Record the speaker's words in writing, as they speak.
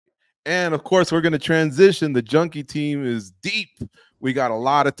And of course, we're going to transition. The Junkie team is deep. We got a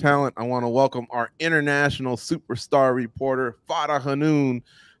lot of talent. I want to welcome our international superstar reporter, Farah Hanoun.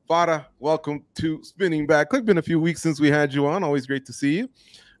 Farah, welcome to Spinning Back Clique. Been a few weeks since we had you on. Always great to see you.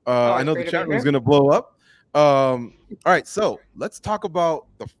 I know the chat room is going to blow up. All right, so let's talk about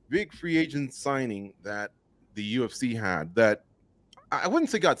the big free agent signing that the UFC had that I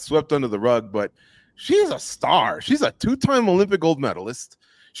wouldn't say got swept under the rug, but she's a star. She's a two-time Olympic gold medalist.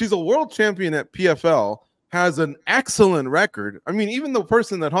 She's a world champion at PFL, has an excellent record. I mean, even the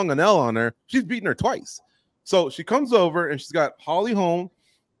person that hung an L on her, she's beaten her twice. So she comes over and she's got Holly Holm,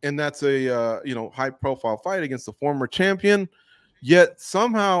 and that's a high-profile fight against the former champion. Yet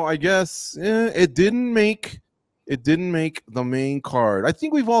somehow, I guess, it didn't make the main card. I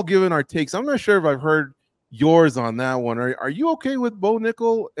think we've all given our takes. I'm not sure if I've heard yours on that one. Are you okay with Bo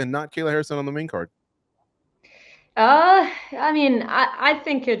Nickel and not Kayla Harrison on the main card? I mean, I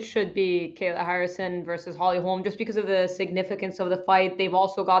think it should be Kayla Harrison versus Holly Holm just because of the significance of the fight. They've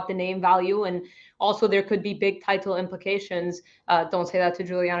also got the name value, and also there could be big title implications. Don't say that to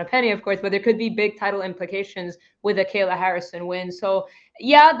Juliana Penny, of course, but there could be big title implications with a Kayla Harrison win. So,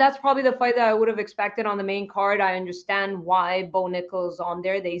 yeah, that's probably the fight that I would have expected on the main card. I understand why Bo Nickel's on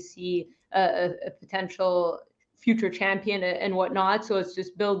there. They see a potential future champion and whatnot. So it's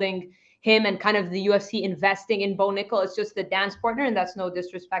just building him and kind of the UFC investing in Bo Nickel. It's just the dance partner, and that's no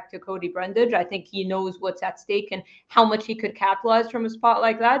disrespect to Cody Brundage. I think he knows what's at stake and how much he could capitalize from a spot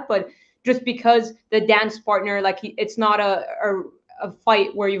like that. But just because the dance partner, it's not a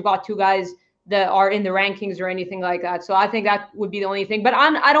fight where you've got two guys that are in the rankings or anything like that. So I think that would be the only thing. But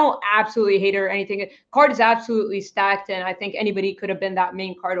I don't absolutely hate her or anything. Card is absolutely stacked, and I think anybody could have been that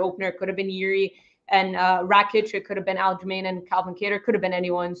main card opener. It could have been Yuri and Rakic. It could have been Aljamain and Calvin Kattar. It could have been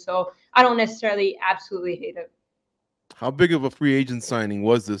anyone. So I don't necessarily absolutely hate it. How big of a free agent signing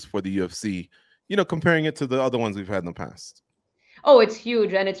was this for the UFC? Comparing it to the other ones we've had in the past. Oh, it's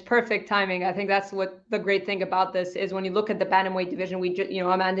huge and it's perfect timing. I think that's what the great thing about this is. When you look at the bantamweight division, we just,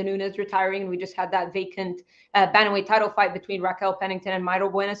 Amanda Nunes retiring, and we just had that vacant bantamweight title fight between Raquel Pennington and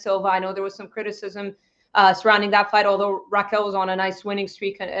Mairo Bueno Silva. I know there was some criticism surrounding that fight, although Raquel was on a nice winning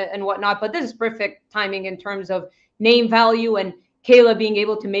streak and whatnot. But this is perfect timing in terms of name value and Kayla being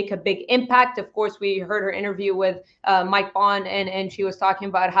able to make a big impact. Of course, we heard her interview with Mike Bond, and she was talking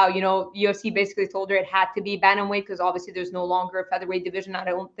about how, UFC basically told her it had to be bantamweight because obviously there's no longer a featherweight division. I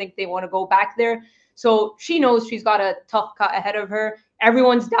don't think they want to go back there. So she knows she's got a tough cut ahead of her.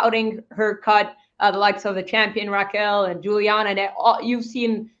 Everyone's doubting her cut, the likes of the champion Raquel and Juliana. And you've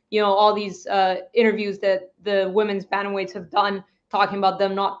seen, all these interviews that the women's bantamweights have done, talking about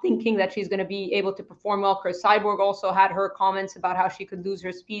them not thinking that she's going to be able to perform well. Chris Cyborg also had her comments about how she could lose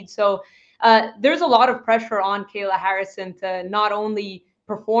her speed. So there's a lot of pressure on Kayla Harrison to not only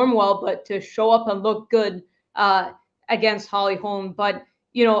perform well, but to show up and look good against Holly Holm. But,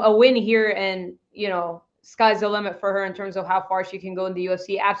 a win here and, sky's the limit for her in terms of how far she can go in the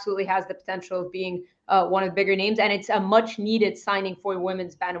UFC. Absolutely has the potential of being one of the bigger names. And it's a much needed signing for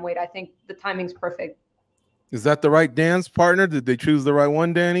women's bantamweight. I think the timing's perfect. Is that the right dance partner? Did they choose the right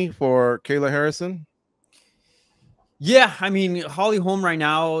one, Danny, for Kayla Harrison? Yeah, I mean, Holly Holm right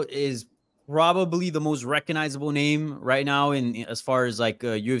now is probably the most recognizable name right now in as far as like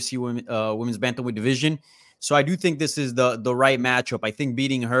UFC women's bantamweight division. So I do think this is the right matchup. I think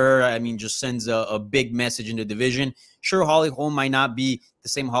beating her, I mean, just sends a big message in the division. Sure, Holly Holm might not be the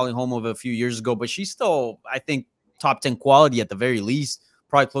same Holly Holm of a few years ago, but she's still, I think, top 10 quality at the very least,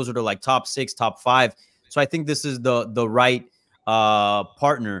 probably closer to like top 6, top 5. So I think this is the right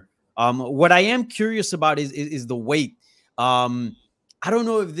partner. What I am curious about is the weight. I don't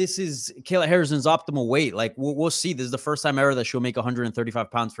know if this is Kayla Harrison's optimal weight. Like we'll see. This is the first time ever that she'll make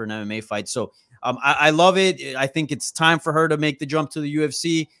 135 pounds for an MMA fight. So I love it. I think it's time for her to make the jump to the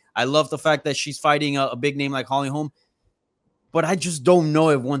UFC. I love the fact that she's fighting a big name like Holly Holm. But I just don't know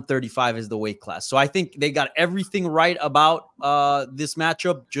if 135 is the weight class. So I think they got everything right about this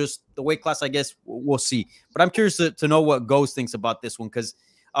matchup. Just the weight class, I guess, we'll see. But I'm curious to know what Ghost thinks about this one because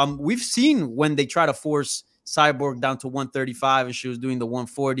we've seen when they try to force Cyborg down to 135 and she was doing the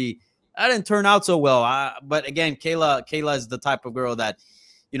 140. That didn't turn out so well. But again, Kayla is the type of girl that,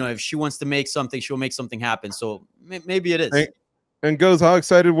 if she wants to make something, she'll make something happen. So maybe it is. And goes, how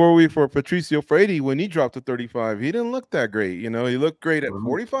excited were we for Patricio Freire when he dropped to 35? He didn't look that great. He looked great at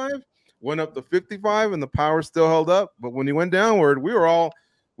 45, went up to 55, and the power still held up. But when he went downward, we were all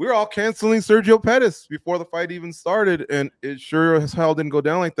canceling Sergio Pettis before the fight even started, and it sure as hell didn't go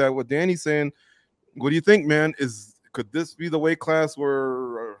down like that. What Danny's saying, what do you think, man? Could this be the weight class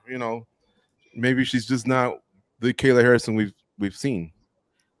where maybe she's just not the Kayla Harrison we've seen?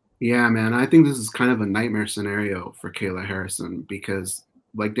 Yeah, man. I think this is kind of a nightmare scenario for Kayla Harrison because,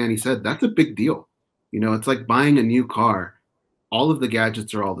 like Danny said, that's a big deal. It's like buying a new car. All of the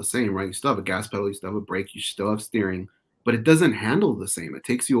gadgets are all the same, right? You still have a gas pedal, you still have a brake, you still have steering, but it doesn't handle the same. It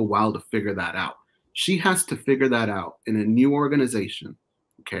takes you a while to figure that out. She has to figure that out in a new organization,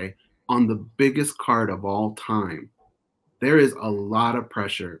 okay, on the biggest card of all time. There is a lot of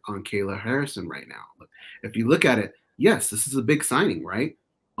pressure on Kayla Harrison right now. Look, if you look at it, yes, this is a big signing, right?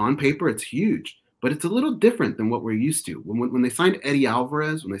 On paper, it's huge, but it's a little different than what we're used to. When they signed Eddie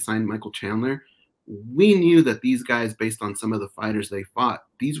Alvarez, when they signed Michael Chandler, we knew that these guys, based on some of the fighters they fought,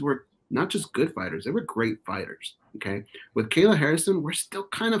 these were not just good fighters, they were great fighters. Okay. With Kayla Harrison, we're still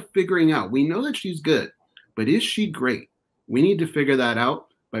kind of figuring out. We know that she's good, but is she great? We need to figure that out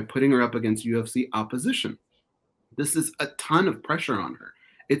by putting her up against UFC opposition. This is a ton of pressure on her.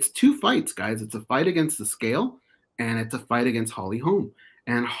 It's two fights, guys. It's a fight against the scale, and it's a fight against Holly Holm.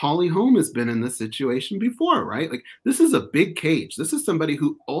 And Holly Holm has been in this situation before, right? Like, this is a big cage. This is somebody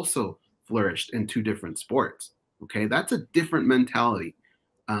who also flourished in two different sports. Okay, that's a different mentality.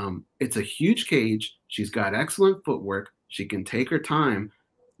 It's a huge cage. She's got excellent footwork. She can take her time.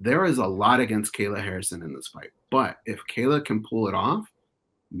 There is a lot against Kayla Harrison in this fight. But if Kayla can pull it off,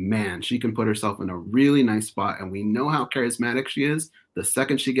 man, she can put herself in a really nice spot. And we know how charismatic she is. The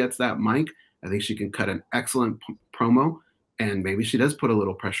second she gets that mic, I think she can cut an excellent promo. And maybe she does put a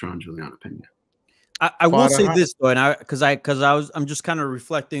little pressure on Juliana Pena. I will say this though, and I'm just kind of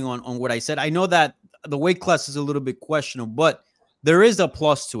reflecting on what I said. I know that the weight class is a little bit questionable, but there is a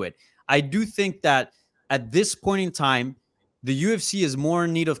plus to it. I do think that at this point in time, the UFC is more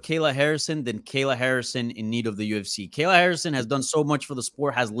in need of Kayla Harrison than Kayla Harrison in need of the UFC. Kayla Harrison has done so much for the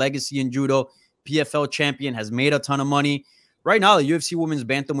sport, has legacy in judo, PFL champion, has made a ton of money. Right now, the UFC women's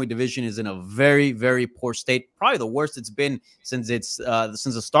bantamweight division is in a very, very poor state. Probably the worst it's been since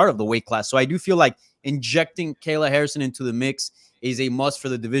the start of the weight class. So I do feel like injecting Kayla Harrison into the mix is a must for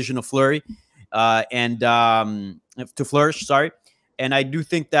the division of flurry and to flourish. Sorry, and I do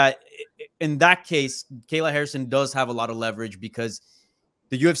think that in that case, Kayla Harrison does have a lot of leverage because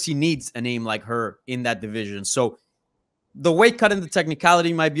the UFC needs a name like her in that division. So the weight cut and the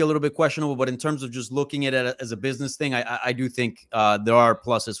technicality might be a little bit questionable, but in terms of just looking at it as a business thing, I do think there are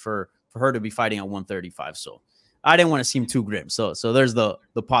pluses for her to be fighting at 135. So I didn't want to seem too grim. So there's the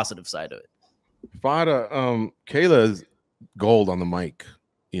positive side of it. Fada, Kayla is gold on the mic.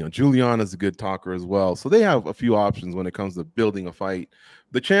 Juliana's a good talker as well. So they have a few options when it comes to building a fight.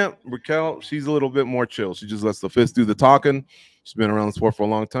 The champ, Raquel, she's a little bit more chill. She just lets the fist do the talking. She's been around the sport for a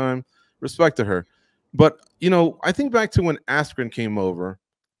long time. Respect to her. But, I think back to when Askren came over.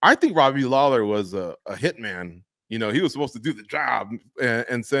 I think Robbie Lawler was a hitman. He was supposed to do the job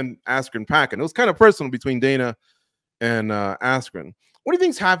and send Askren packing. It was kind of personal between Dana and Askren. What do you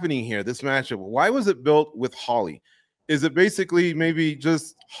think's happening here, this matchup? Why was it built with Holly? Is it basically maybe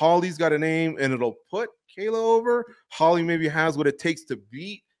just Holly's got a name and it'll put Kayla over? Holly maybe has what it takes to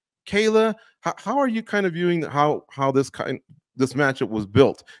beat Kayla? How are you kind of viewing how this matchup was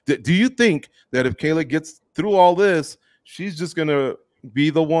built? Do you think that if Kayla gets through all this, she's just going to be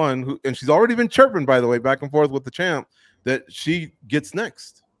the one who, and she's already been chirping, by the way, back and forth with the champ, that she gets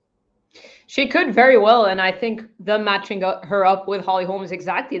next? She could very well, and I think them matching her up with Holly Holm is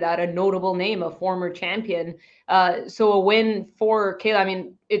exactly that, a notable name, a former champion. So a win for Kayla. I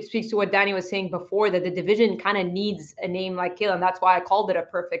mean, it speaks to what Danny was saying before, that the division kind of needs a name like Kayla, and that's why I called it a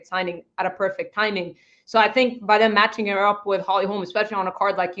perfect signing at a perfect timing. So I think by them matching her up with Holly Holm, especially on a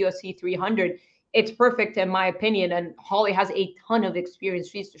card like UFC 300, it's perfect in my opinion. And Holly has a ton of experience.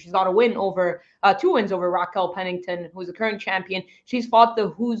 She's got a win over, 2 wins over Raquel Pennington, who's the current champion. She's fought the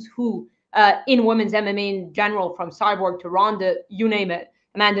who's who in women's MMA in general, from Cyborg to Ronda, you name it,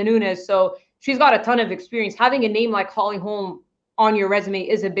 Amanda Nunes. So she's got a ton of experience. Having a name like Holly Holm on your resume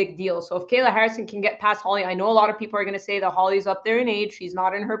is a big deal. So if Kayla Harrison can get past Holly, I know a lot of people are going to say that Holly's up there in age. She's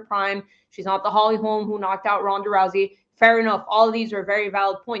not in her prime. She's not the Holly Holm who knocked out Ronda Rousey. Fair enough. All of these are very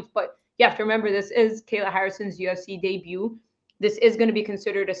valid points. But you have to remember, this is Kayla Harrison's UFC debut. This is going to be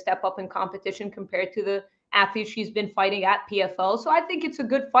considered a step up in competition compared to the athletes she's been fighting at PFL. So I think it's a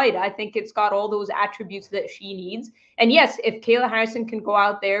good fight. I think it's got all those attributes that she needs. And yes, if Kayla Harrison can go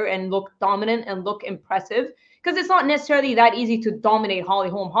out there and look dominant and look impressive, because it's not necessarily that easy to dominate Holly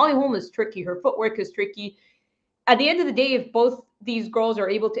Holm. Holly Holm is tricky. Her footwork is tricky. At the end of the day, if both these girls are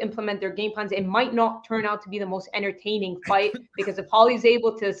able to implement their game plans, it might not turn out to be the most entertaining fight, because if Holly's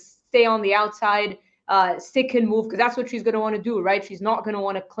able to stay on the outside, stick and move, because that's what she's going to want to do, right? She's not going to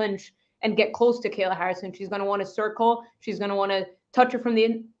want to clinch and get close to Kayla Harrison. She's going to want to circle. She's going to want to touch her from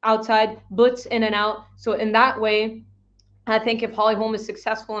the outside, blitz in and out. So in that way, I think if Holly Holm is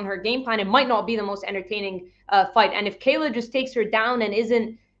successful in her game plan, it might not be the most entertaining fight. And if Kayla just takes her down and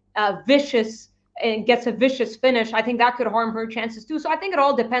isn't vicious and gets a vicious finish, I think that could harm her chances too. So I think it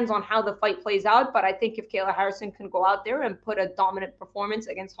all depends on how the fight plays out. But I think if Kayla Harrison can go out there and put a dominant performance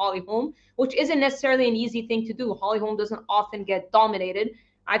against Holly Holm, which isn't necessarily an easy thing to do, Holly Holm doesn't often get dominated.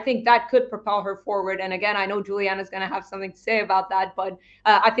 I think that could propel her forward. And again, I know Juliana's going to have something to say about that, but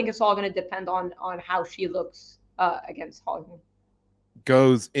I think it's all going to depend on how she looks against Holly Holm.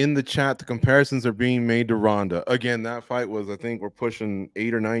 Goes in the chat, the comparisons are being made to Ronda. Again, that fight was, I think we're pushing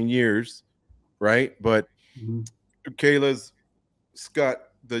 8 or 9 years, right? But Kayla's got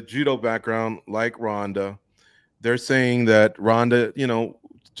the judo background like Ronda. They're saying that Ronda, you know,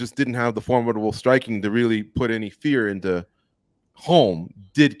 just didn't have the formidable striking to really put any fear into Holm.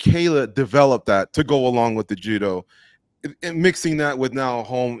 Did Kayla develop that to go along with the judo? And mixing that with now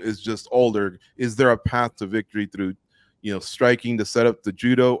Holm is just older. Is there a path to victory through, you know, striking to set up the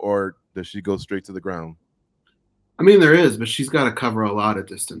judo, or does she go straight to the ground? I mean, there is, but she's got to cover a lot of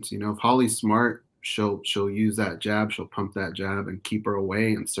distance. You know, if Holly's smart, she'll use that jab, she'll pump that jab and keep her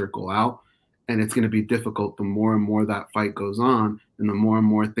away and circle out. And it's going to be difficult the more and more that fight goes on, and the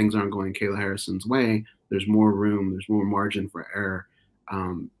more things aren't going Kayla Harrison's way. There's more room, there's more margin for error.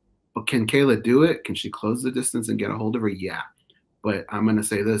 But can Kayla do it? Can she close the distance and get a hold of her? Yeah. But I'm going to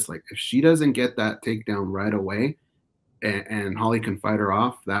say this, like, if she doesn't get that takedown right away and Holly can fight her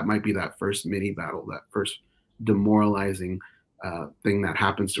off, that might be that first mini battle, that first demoralizing thing that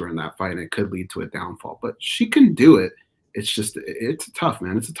happens to her in that fight, and it could lead to a downfall. But she can do it. It's just, it's tough,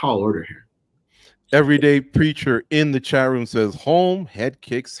 man. It's a tall order here. Everyday Preacher in the chat room says Holm head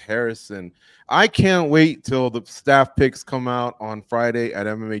kicks Harrison. I can't wait till the staff picks come out on Friday at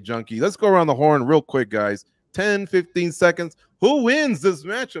MMA Junkie. Let's go around the horn real quick, guys. 10, 15 seconds. Who wins this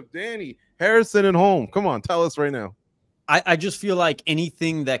matchup, Danny? Harrison and Holm. Come on, tell us right now. I just feel like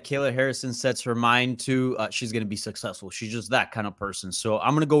anything that Kayla Harrison sets her mind to, she's going to be successful. She's just that kind of person. So I'm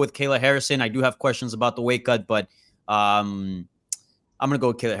going to go with Kayla Harrison. I do have questions about the weight cut, but I'm going to go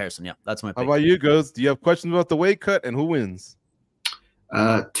with Kayla Harrison. Yeah, that's my pick. How about you, Ghost? Do you have questions about the weight cut and who wins?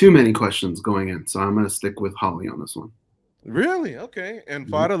 Too many questions going in, so I'm going to stick with Holly on this one. Really? Okay. And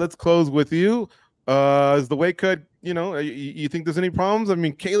Fada, let's close with you. Is the weight cut, you know, you think there's any problems? I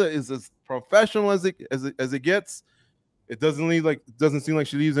mean, Kayla is as professional as it gets. It doesn't seem like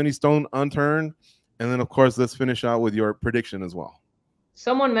she leaves any stone unturned. And then, of course, let's finish out with your prediction as well.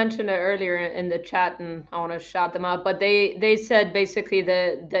 Someone mentioned it earlier in the chat, and I want to shout them out, but they said basically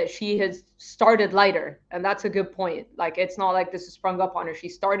that she has started lighter, and that's a good point. Like, it's not like this is sprung up on her. She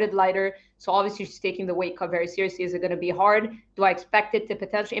started lighter, so obviously she's taking the weight cut very seriously. Is it going to be hard? Do I expect it to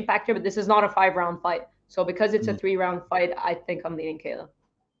potentially impact her? But this is not a 5-round fight. So because it's a 3-round fight, I think I'm leaning Kayla.